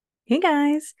Hey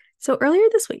guys. So earlier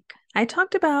this week, I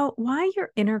talked about why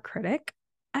your inner critic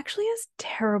actually has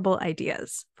terrible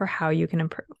ideas for how you can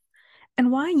improve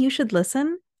and why you should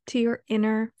listen to your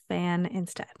inner fan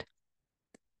instead.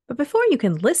 But before you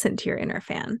can listen to your inner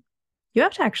fan, you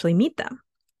have to actually meet them.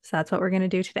 So that's what we're going to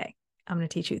do today. I'm going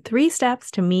to teach you 3 steps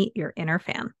to meet your inner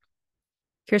fan.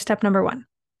 Here's step number 1.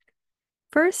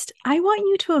 First, I want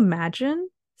you to imagine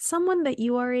someone that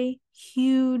you are a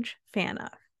huge fan of.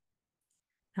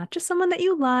 Not just someone that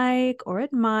you like or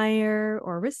admire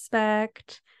or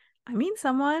respect. I mean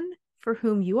someone for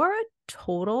whom you are a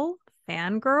total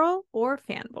fangirl or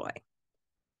fanboy.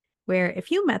 Where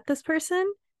if you met this person,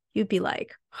 you'd be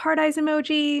like, heart eyes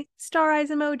emoji, star eyes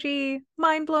emoji,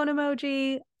 mind blown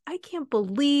emoji. I can't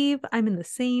believe I'm in the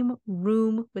same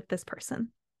room with this person.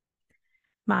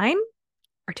 Mine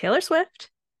are Taylor Swift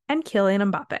and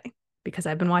Kylian Mbappe, because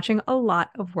I've been watching a lot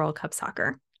of World Cup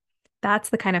soccer. That's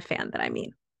the kind of fan that I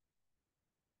mean.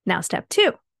 Now, step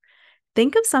 2,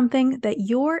 think of something that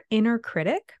your inner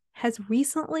critic has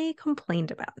recently complained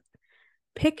about.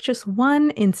 Pick just one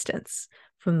instance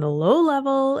from the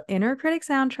low-level inner critic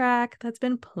soundtrack that's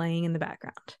been playing in the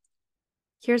background.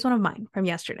 Here's one of mine from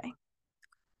yesterday.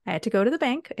 I had to go to the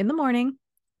bank in the morning,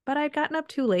 but I'd gotten up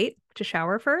too late to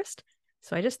shower first,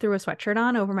 so I just threw a sweatshirt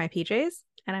on over my PJs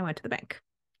and I went to the bank.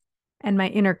 And my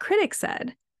inner critic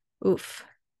said, "Oof,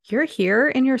 you're here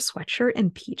in your sweatshirt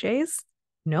and PJs?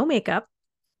 No makeup,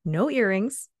 no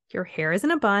earrings, your hair is in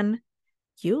a bun.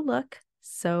 You look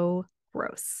so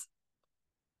gross."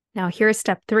 Now, here's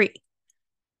step 3.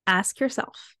 Ask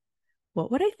yourself, what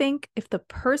would I think if the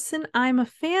person I'm a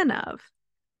fan of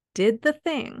did the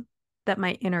thing that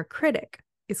my inner critic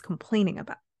is complaining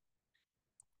about?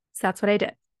 So that's what I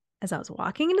did. As I was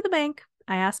walking into the bank,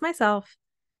 I asked myself,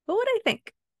 what would I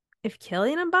think if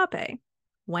Kylian Mbappe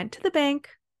went to the bank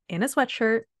in a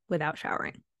sweatshirt without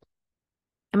showering?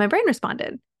 And my brain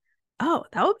responded, oh,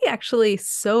 that would be actually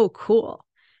so cool.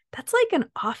 That's like an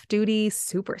off-duty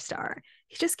superstar.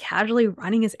 He's just casually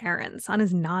running his errands on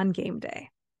his non-game day.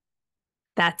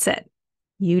 That's it.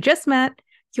 You just met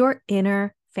your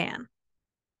inner fan.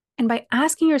 And by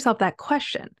asking yourself that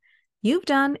question, you've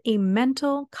done a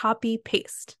mental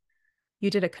copy-paste. You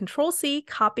did a Control-C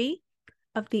copy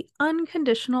of the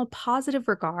unconditional positive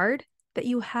regard that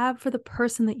you have for the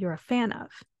person that you're a fan of.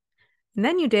 And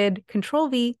then you did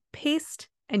Control-V paste,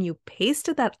 and you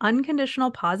pasted that unconditional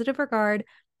positive regard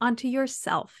onto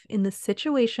yourself in the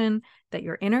situation that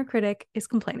your inner critic is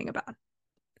complaining about.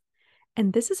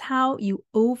 And this is how you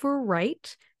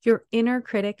overwrite your inner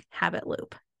critic habit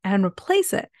loop and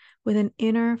replace it with an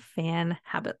inner fan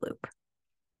habit loop.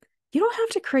 You don't have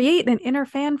to create an inner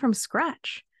fan from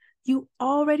scratch. You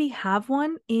already have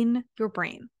one in your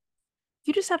brain.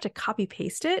 You just have to copy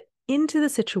paste it into the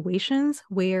situations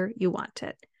where you want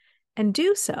it, and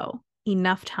do so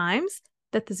enough times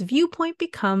that this viewpoint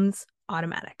becomes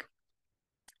automatic.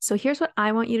 So here's what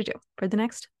I want you to do for the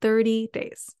next 30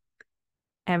 days.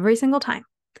 Every single time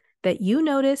that you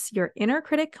notice your inner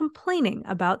critic complaining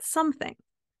about something,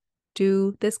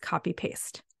 do this copy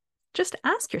paste. Just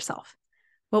ask yourself,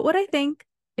 what would I think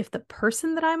if the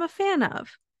person that I'm a fan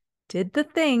of did the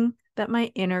thing that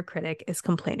my inner critic is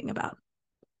complaining about?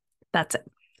 That's it.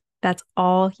 That's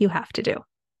all you have to do.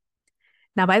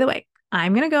 Now, by the way,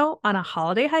 I'm going to go on a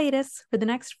holiday hiatus for the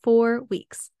next 4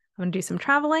 weeks. I'm going to do some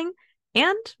traveling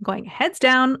and going heads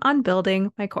down on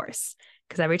building my course.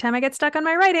 Because every time I get stuck on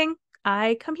my writing,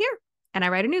 I come here and I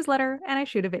write a newsletter and I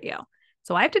shoot a video.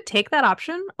 So I have to take that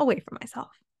option away from myself.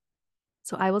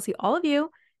 So I will see all of you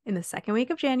in the second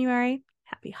week of January.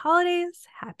 Happy holidays,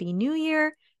 happy new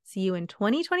year. See you in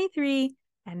 2023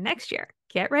 and next year.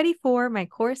 Get ready for my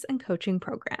course and coaching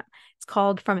program. It's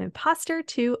called From Imposter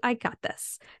to I Got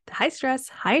This, the high stress,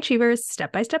 high achievers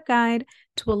step-by-step guide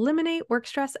to eliminate work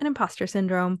stress and imposter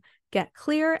syndrome, get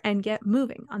clear and get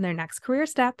moving on their next career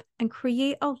step, and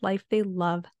create a life they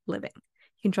love living.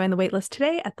 You can join the waitlist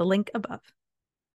today at the link above.